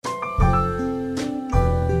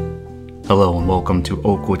Hello and welcome to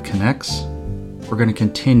Oakwood Connects. We're going to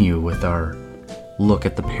continue with our look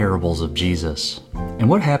at the parables of Jesus and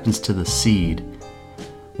what happens to the seed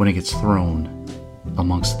when it gets thrown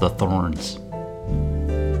amongst the thorns.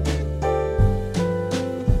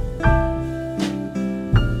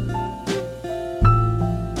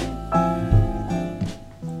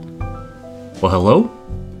 Well, hello,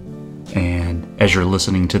 and as you're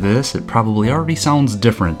listening to this, it probably already sounds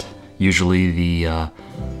different. Usually the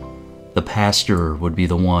pastor would be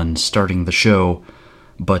the one starting the show,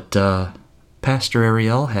 but Pastor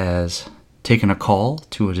Ariel has taken a call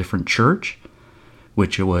to a different church,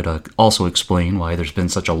 which would also explain why there's been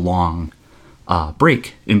such a long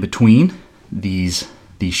break in between these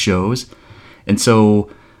shows. And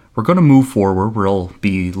so we're going to move forward. We'll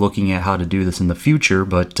be looking at how to do this in the future,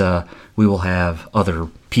 but we will have other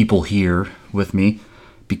people here with me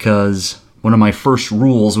because one of my first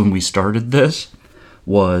rules when we started this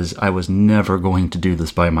was I was never going to do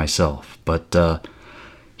this by myself. But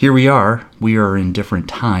here we are. We are in different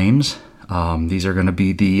times. These are going to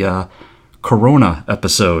be the Corona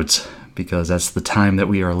episodes because that's the time that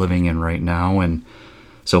we are living in right now. And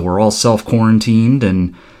so we're all self-quarantined,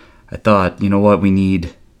 and I thought, you know what, we need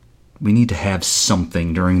to have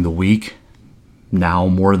something during the week, now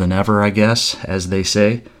more than ever, I guess, as they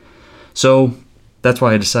say. So that's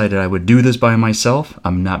why I decided I would do this by myself.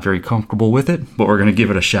 I'm not very comfortable with it, but we're going to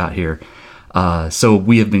give it a shot here. So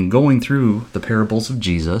we have been going through the parables of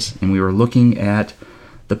Jesus, and we were looking at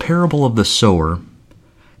the parable of the sower.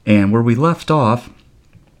 And where we left off,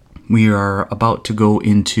 we are about to go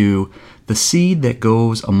into the seed that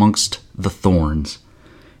goes amongst the thorns.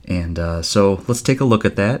 And so let's take a look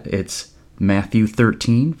at that. It's Matthew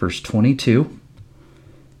 13, verse 22.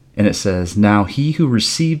 And it says, "Now he who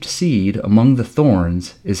received seed among the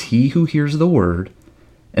thorns is he who hears the word,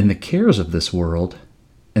 and the cares of this world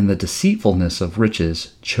and the deceitfulness of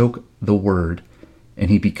riches choke the word, and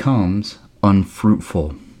he becomes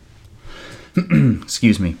unfruitful."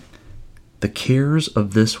 Excuse me. The cares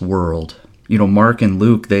of this world. You know, Mark and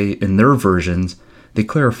Luke, they in their versions, they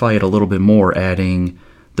clarify it a little bit more, adding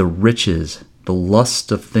the riches, the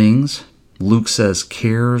lust of things. Luke says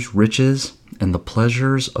cares, riches, and the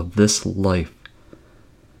pleasures of this life.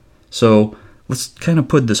 So let's kind of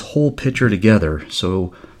put this whole picture together.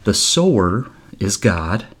 So the sower is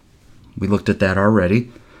God. We looked at that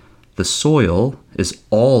already. The soil is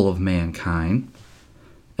all of mankind.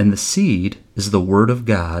 And the seed is the word of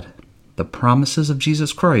God, the promises of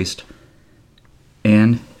Jesus Christ,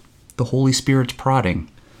 and the Holy Spirit's prodding.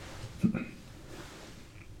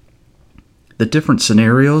 The different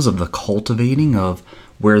scenarios of the cultivating of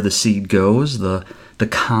where the seed goes, the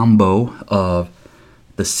combo of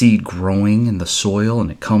the seed growing in the soil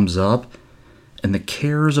and it comes up, and the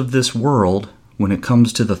cares of this world when it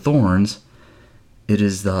comes to the thorns, it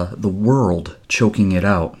is the world choking it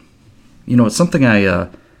out. You know, it's something I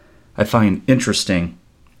find interesting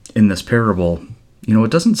in this parable. You know,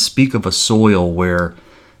 it doesn't speak of a soil where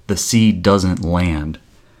the seed doesn't land,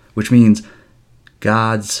 which means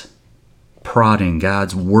God's prodding,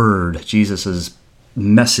 God's word, Jesus's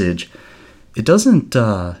message, it doesn't,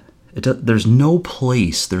 there's no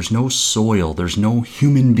place, there's no soil, there's no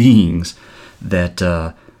human beings that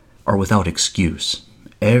are without excuse.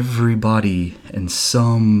 Everybody in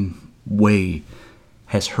some way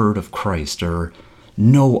has heard of Christ or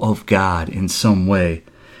know of God in some way.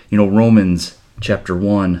 You know, Romans chapter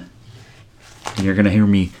 1, and you're going to hear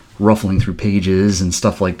me ruffling through pages and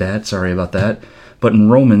stuff like that, sorry about that, but in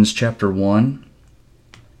Romans chapter 1,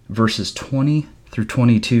 verses 20 through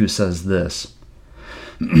 22 says this,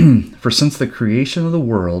 "For since the creation of the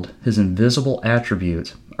world, his invisible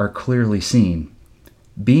attributes are clearly seen,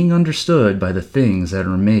 being understood by the things that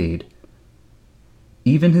are made,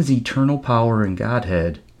 even his eternal power and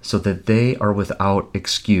Godhead, so that they are without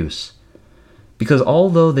excuse. Because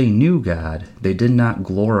although they knew God, they did not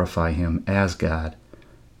glorify him as God,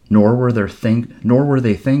 nor were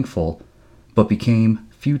they thankful, but became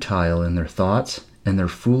futile in their thoughts, and their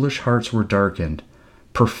foolish hearts were darkened.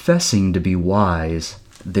 Professing to be wise,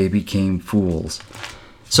 they became fools."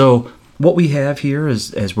 So what we have here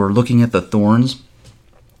is, as we're looking at the thorns,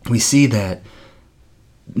 we see that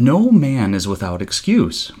no man is without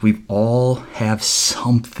excuse. We all have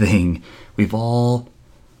something. We've all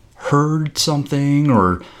heard something,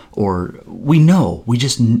 or we know.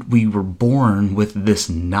 We were born with this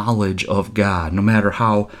knowledge of God, no matter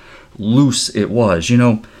how loose it was. You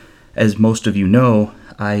know, as most of you know,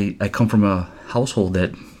 I come from a household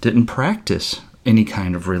that didn't practice any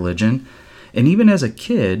kind of religion. And even as a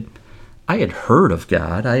kid, I had heard of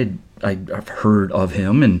God. I've heard of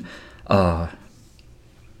him, and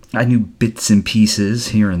I knew bits and pieces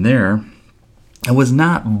here and there. I was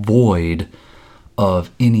not void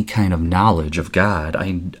of any kind of knowledge of God.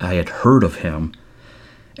 I had heard of him.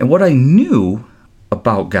 And what I knew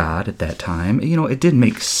about God at that time, it didn't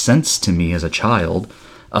make sense to me as a child.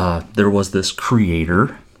 There was this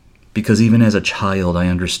creator, because even as a child I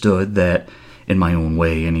understood that, in my own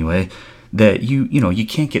way anyway, that you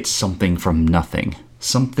can't get something from nothing.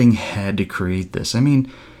 Something had to create this.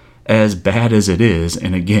 As bad as it is,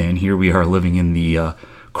 and again, here we are living in the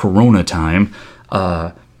Corona time,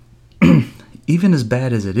 even as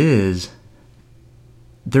bad as it is,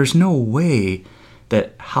 there's no way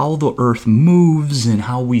that how the earth moves and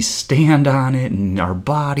how we stand on it and our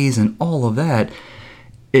bodies and all of that,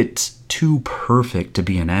 it's too perfect to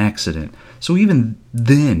be an accident. So even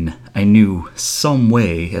then, I knew some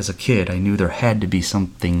way, as a kid, I knew there had to be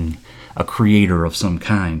something, a creator of some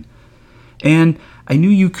kind. And I knew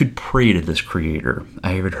you could pray to this creator.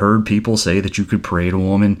 I had heard people say that you could pray to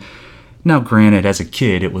him. And now, granted, as a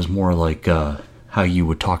kid, it was more like how you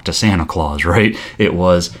would talk to Santa Claus, right? It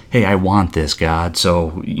was, hey, I want this, God,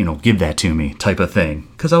 so, give that to me type of thing.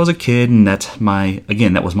 Because I was a kid, and that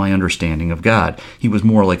was my understanding of God. He was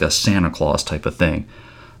more like a Santa Claus type of thing.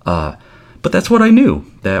 But that's what I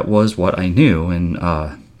knew. That was what I knew. And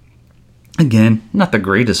again, not the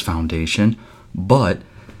greatest foundation, but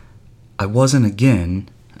I wasn't,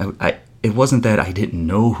 it wasn't that I didn't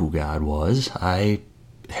know who God was. I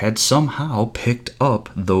had somehow picked up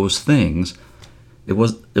those things. It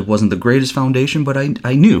wasn't the greatest foundation, but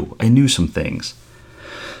I knew some things.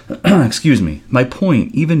 Excuse me. My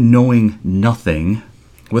point, even knowing nothing,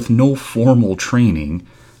 with no formal training,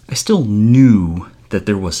 I still knew that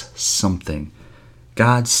there was something.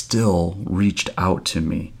 God still reached out to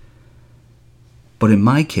me. But in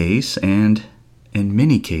my case, and in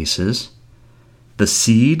many cases, the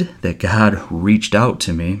seed that God reached out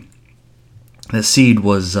to me, that seed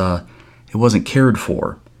was, it wasn't cared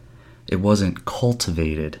for. It wasn't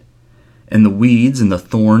cultivated. And the weeds and the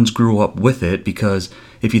thorns grew up with it, because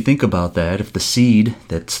if you think about that, if the seed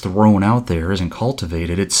that's thrown out there isn't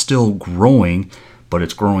cultivated, it's still growing, but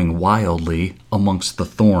it's growing wildly amongst the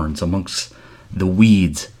thorns, amongst the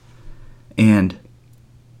weeds. And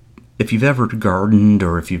if you've ever gardened,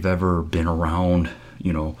 or if you've ever been around,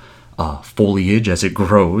 foliage as it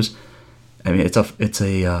grows, it's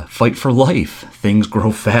a fight for life. Things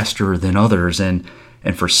grow faster than others, and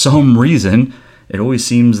for some reason, it always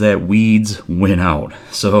seems that weeds win out.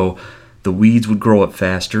 So the weeds would grow up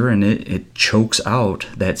faster, and it chokes out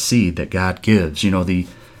that seed that God gives.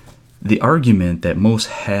 The argument that most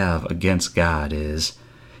have against God is,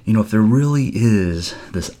 if there really is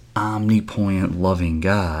this omnipotent, loving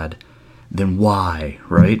God, then why,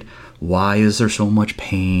 right? Why is there so much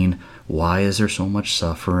pain? Why is there so much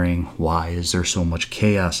suffering? Why is there so much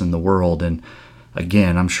chaos in the world? And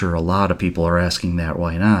again, I'm sure a lot of people are asking that,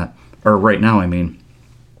 why not? Or right now, And,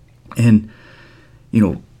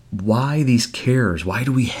 why these cares? Why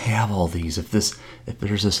do we have all these? If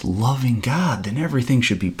there's this loving God, then everything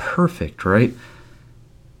should be perfect, right?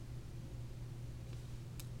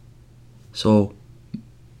 So,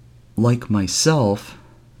 like myself,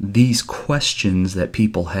 these questions that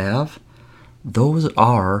people have, those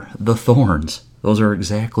are the thorns. Those are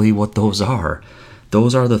exactly what those are.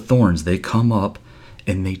 Those are the thorns. They come up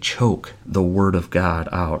and they choke the Word of God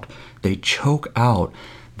out. They choke out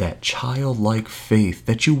that childlike faith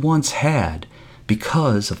that you once had,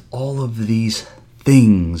 because of all of these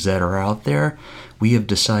things that are out there. We have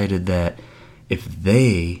decided that if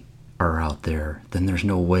they are out there, then there's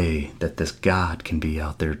no way that this God can be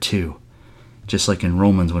out there too. Just like in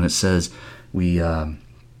Romans, when it says we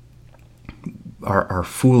our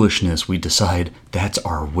foolishness, we decide that's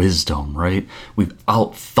our wisdom, right? We've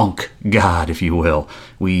outthunk God, if you will.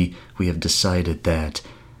 We have decided that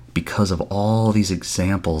because of all these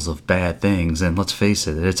examples of bad things, and let's face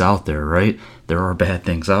it, it's out there, right? There are bad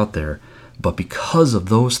things out there. But because of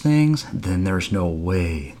those things, then there's no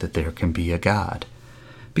way that there can be a God.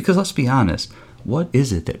 Because let's be honest, what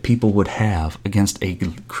is it that people would have against a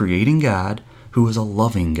creating God who is a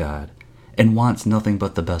loving God and wants nothing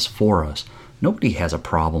but the best for us? Nobody has a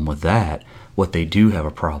problem with that. What they do have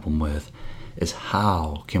a problem with is,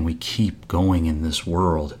 how can we keep going in this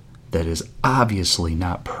world that is obviously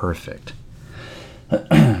not perfect?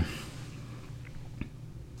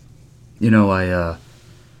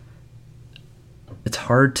 It's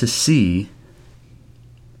hard to see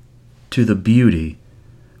to the beauty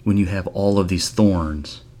when you have all of these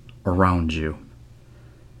thorns around you.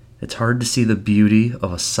 It's hard to see the beauty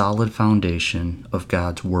of a solid foundation of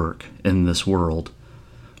God's work in this world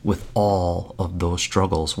with all of those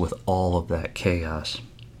struggles, with all of that chaos.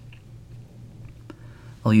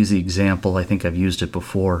 I'll use the example, I think I've used it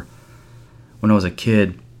before. When I was a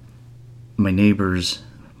kid, my neighbors,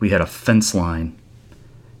 we had a fence line,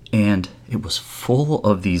 and it was full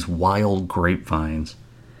of these wild grapevines.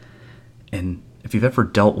 And if you've ever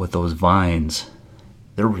dealt with those vines,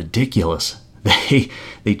 they're ridiculous.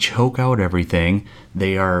 They choke out everything.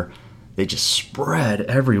 They just spread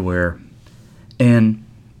everywhere. And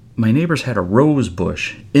my neighbors had a rose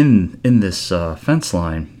bush in this fence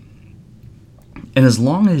line. And as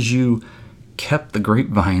long as you kept the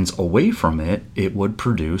grapevines away from it, it would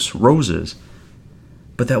produce roses.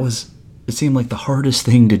 But it seemed like the hardest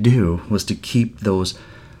thing to do was to keep those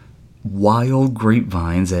wild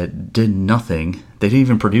grapevines that did nothing. They didn't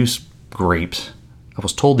even produce grapes. I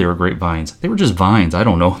was told they were grapevines. They were just vines. I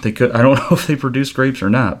don't know. I don't know if they produced grapes or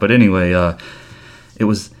not. But anyway, it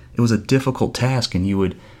was a difficult task, and you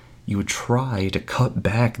would try to cut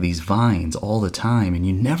back these vines all the time, and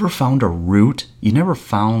you never found a root. You never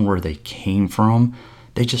found where they came from.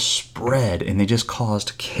 They just spread, and they just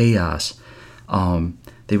caused chaos.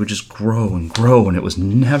 They would just grow and grow, and it was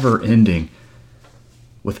never ending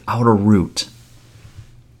without a root.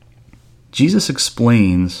 Jesus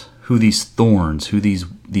explains who these thorns, who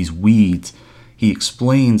these weeds, he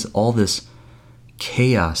explains all this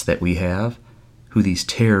chaos that we have, who these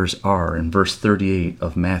tares are. In verse 38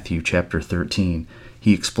 of Matthew chapter 13,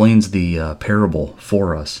 he explains the parable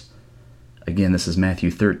for us. Again, this is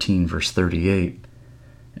Matthew 13, verse 38.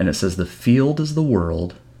 And it says, "The field is the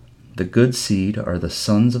world, the good seed are the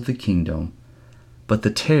sons of the kingdom, but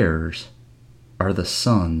the tares are the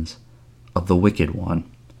sons of the wicked one."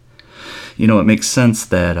 You know, it makes sense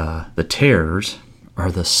that the tares are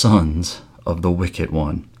the sons of the wicked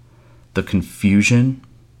one. The confusion,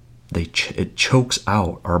 it chokes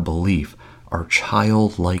out our belief, our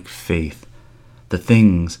childlike faith, the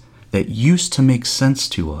things that used to make sense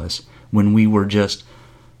to us when we were just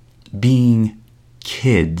being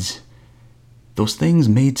kids. Those things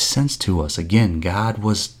made sense to us. Again, God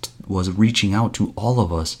was reaching out to all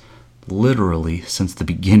of us literally since the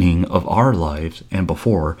beginning of our lives and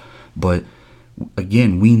before. But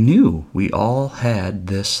again, we all had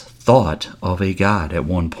this thought of a God at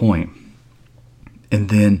one point. And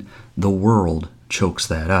then the world chokes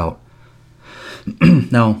that out.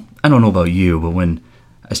 Now, I don't know about you, but when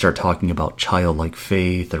I start talking about childlike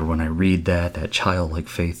faith, or when I read that childlike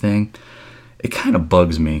faith thing, it kind of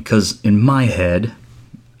bugs me, because in my head,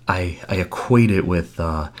 I equate it with,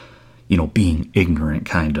 being ignorant,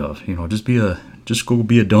 kind of. Just go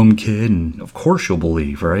be a dumb kid, and of course you'll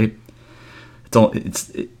believe, right?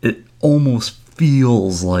 It almost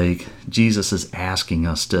feels like Jesus is asking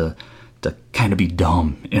us to kind of be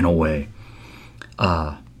dumb in a way.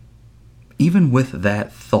 Even with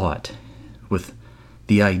that thought, with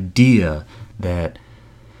the idea that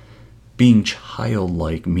being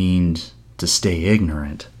childlike means to stay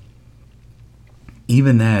ignorant,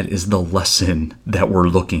 even that is the lesson that we're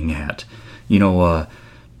looking at.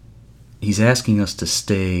 He's asking us to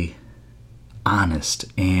stay honest,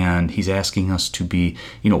 and he's asking us to be,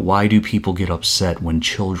 why do people get upset when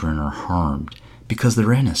children are harmed? Because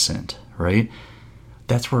they're innocent, right?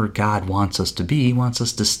 That's where God wants us to be. He wants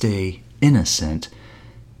us to stay innocent.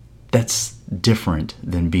 That's different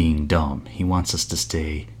than being dumb. He wants us to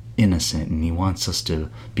stay innocent, and he wants us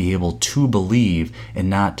to be able to believe and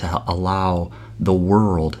not to allow the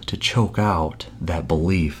world to choke out that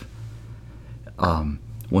belief.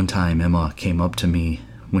 One time Emma came up to me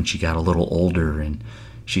when she got a little older, and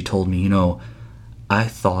she told me, I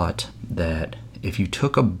thought that if you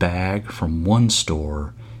took a bag from one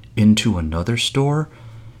store into another store,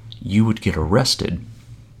 you would get arrested.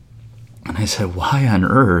 And I said, why on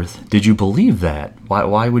earth did you believe that?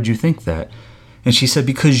 Why would you think that? And she said,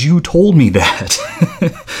 because you told me that.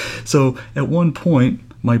 So at one point,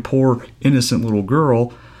 my poor innocent little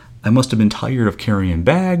girl, I must have been tired of carrying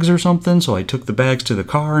bags or something, so I took the bags to the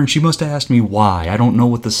car, and she must have asked me why. I don't know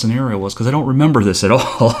what the scenario was, because I don't remember this at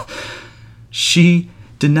all. She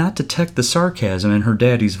did not detect the sarcasm in her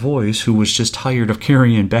daddy's voice, who was just tired of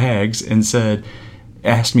carrying bags, and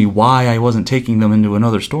asked me why I wasn't taking them into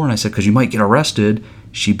another store, and I said, because you might get arrested.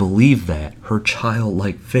 She believed that. Her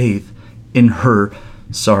childlike faith in her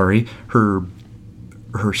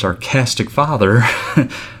sarcastic father,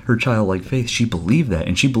 her childlike faith, she believed that,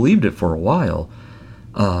 and she believed it for a while.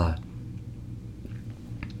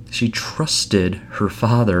 She trusted her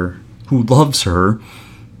father, who loves her.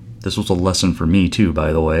 This was a lesson for me too,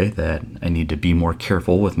 by the way, that I need to be more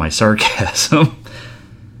careful with my sarcasm.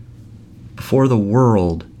 Before the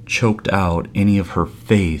world choked out any of her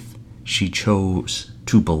faith, she chose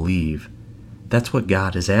to believe. That's what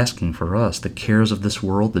God is asking for us. The cares of this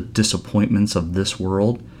world, the disappointments of this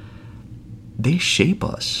world, they shape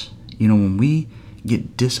us. When we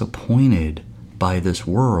get disappointed by this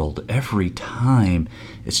world every time,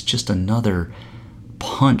 it's just another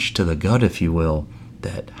punch to the gut, if you will,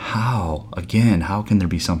 that how can there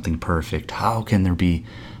be something perfect? How can there be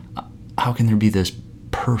this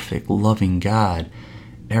perfect, loving God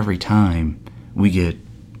every time we get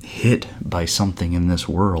hit by something in this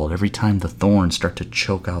world, every time the thorns start to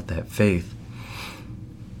choke out that faith?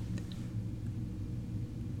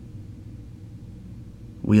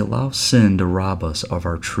 We allow sin to rob us of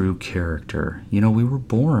our true character. We were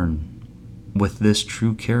born with this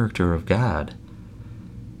true character of God.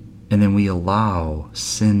 And then we allow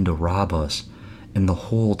sin to rob us. And the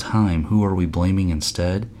whole time, who are we blaming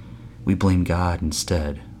instead? We blame God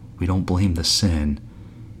instead. We don't blame the sin.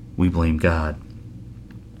 We blame God.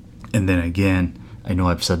 And then again, I know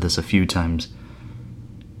I've said this a few times,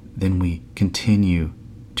 then we continue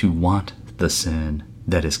to want the sin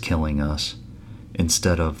that is killing us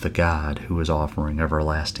instead of the God who is offering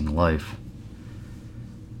everlasting life.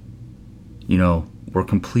 We're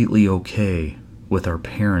completely okay with our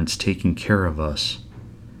parents taking care of us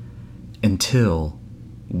until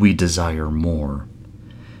we desire more.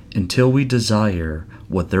 Until we desire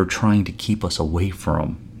what they're trying to keep us away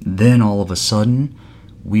from. Then all of a sudden,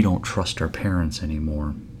 we don't trust our parents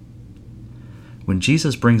anymore. When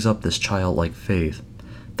Jesus brings up this childlike faith,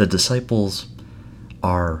 the disciples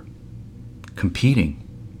are competing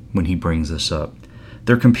when he brings this up.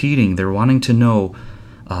 They're competing. They're wanting to know.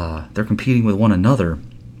 They're competing with one another.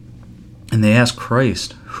 And they ask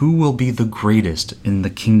Christ, who will be the greatest in the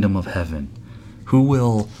kingdom of heaven? Who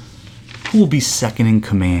will be second in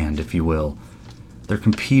command, if you will? They're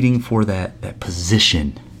competing for that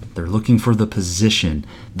position. They're looking for the position,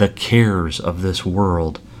 the cares of this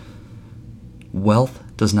world. Wealth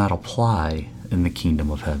does not apply in the kingdom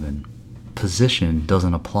of heaven. Position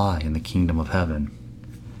doesn't apply in the kingdom of heaven.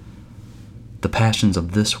 The passions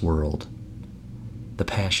of this world, the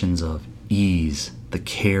passions of ease, the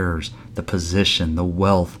cares, the position, the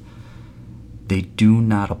wealth, they do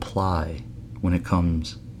not apply when it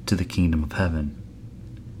comes to the kingdom of heaven.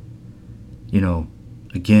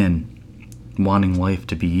 Again, wanting life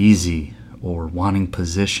to be easy, or wanting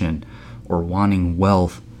position, or wanting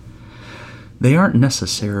wealth, they aren't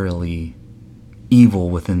necessarily evil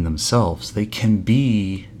within themselves. They can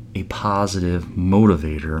be a positive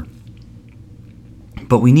motivator,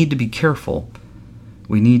 but we need to be careful.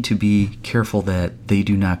 We need to be careful that they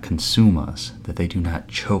do not consume us, that they do not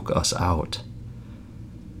choke us out.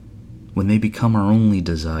 When they become our only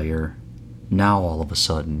desire, now all of a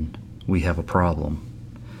sudden we have a problem.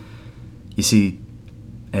 You see,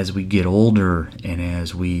 as we get older and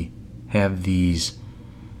as we have these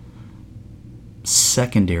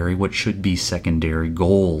secondary, what should be secondary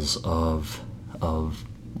goals of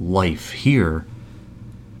life here,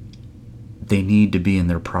 they need to be in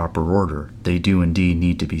their proper order. They do indeed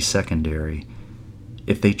need to be secondary.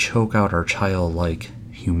 If they choke out our childlike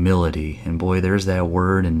humility, and boy, there's that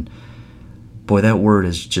word, and boy, that word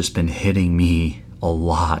has just been hitting me a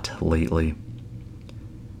lot lately.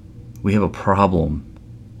 We have a problem.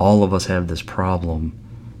 All of us have this problem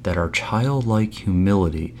that our childlike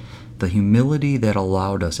humility, the humility that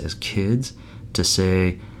allowed us as kids to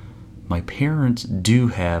say, my parents do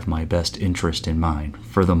have my best interest in mind.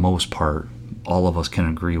 For the most part, all of us can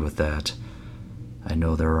agree with that. I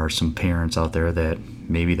know there are some parents out there that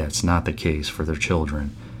maybe that's not the case for their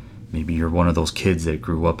children. Maybe you're one of those kids that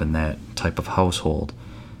grew up in that type of household.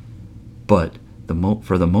 But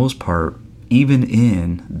for the most part, even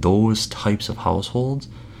in those types of households,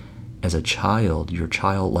 as a child, your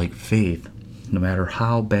childlike faith, no matter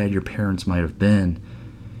how bad your parents might have been,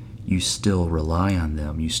 you still rely on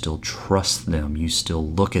them, you still trust them, you still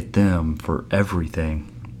look at them for everything.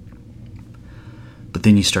 But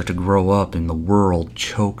then you start to grow up and the world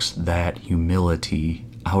chokes that humility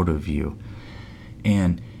out of you.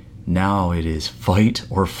 And now it is fight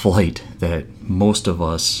or flight that most of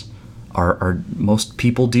us most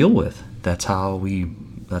people deal with. That's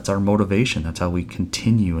our motivation. That's how we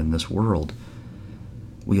continue in this world.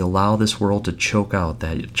 We allow this world to choke out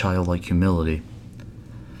that childlike humility.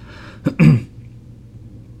 And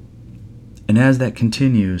as that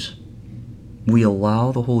continues, we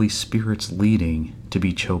allow the Holy Spirit's leading to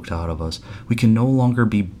be choked out of us. We can no longer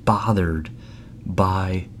be bothered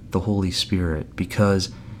by the Holy Spirit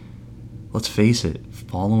because, let's face it,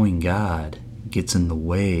 following God gets in the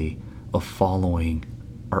way of following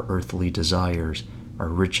our earthly desires, our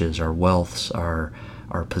riches, our wealths, our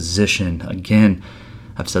position. Again,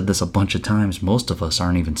 I've said this a bunch of times. Most of us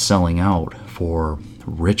aren't even selling out for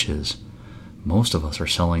riches. Most of us are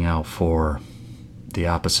selling out for the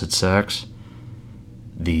opposite sex,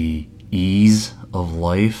 the ease of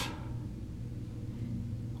life.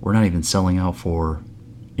 We're not even selling out for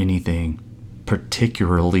anything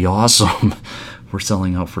particularly awesome. We're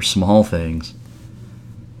selling out for small things.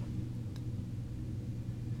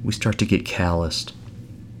 We start to get calloused.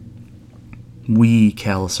 We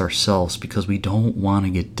callous ourselves because we don't want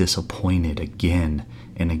to get disappointed again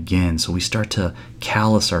and again. So we start to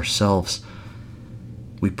callous ourselves.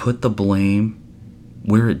 We put the blame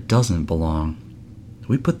where it doesn't belong.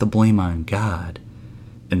 We put the blame on God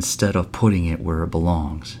instead of putting it where it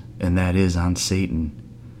belongs, and that is on Satan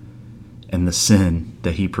and the sin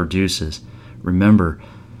that he produces. Remember,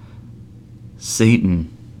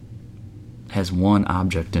 Satan has one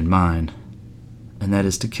object in mind, and that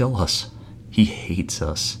is to kill us. He hates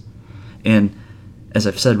us. And as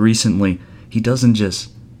I've said recently, he doesn't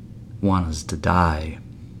just want us to die.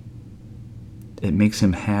 It makes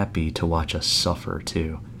him happy to watch us suffer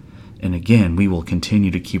too. And again, we will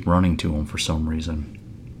continue to keep running to him for some reason.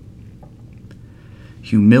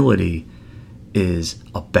 Humility is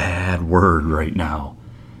a bad word right now.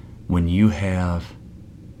 When you have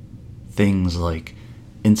things like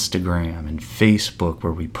Instagram and Facebook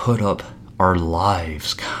where we put up our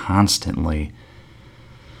lives constantly,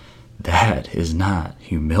 that is not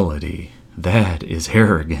humility. That is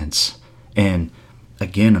arrogance. And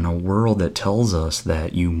again, in a world that tells us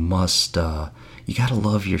that you must, you gotta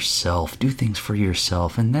love yourself, do things for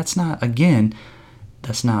yourself, and that's not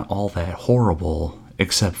all that horrible,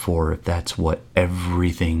 except for if that's what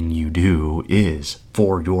everything you do is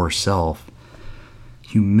for yourself.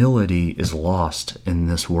 Humility is lost in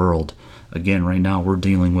this world. Again, right now we're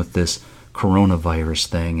dealing with this coronavirus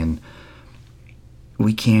thing, and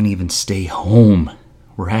we can't even stay home.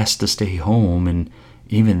 We're asked to stay home, and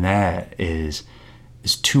even that is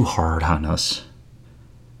too hard on us.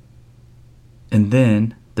 And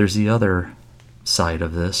then there's the other side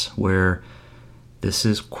of this, where this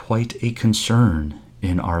is quite a concern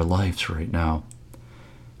in our lives right now.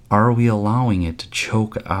 Are we allowing it to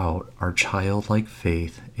choke out our childlike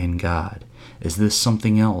faith in God? Is this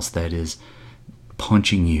something else that is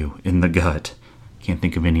punching you in the gut? Can't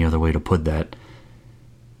think of any other way to put that.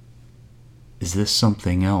 Is this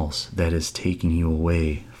something else that is taking you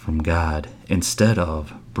away from God instead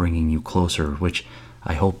of bringing you closer? Which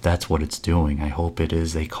I hope that's what it's doing. I hope it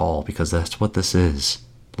is a call, because that's what this is,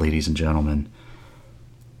 ladies and gentlemen.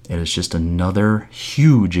 It is just another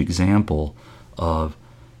huge example of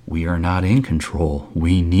we are not in control.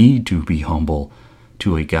 We need to be humble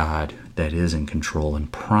to a God that is in control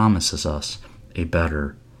and promises us a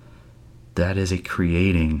better. That is a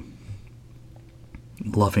creating,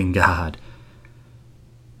 loving God.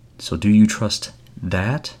 So do you trust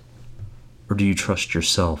that, or do you trust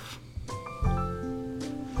yourself?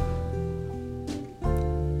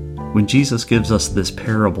 When Jesus gives us this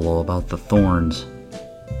parable about the thorns,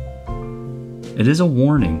 it is a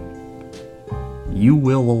warning. You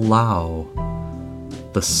will allow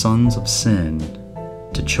the sons of sin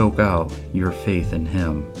to choke out your faith in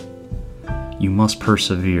Him. You must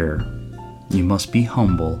persevere. You must be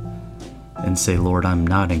humble and say, Lord, I'm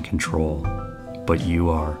not in control, but you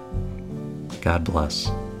are. God bless.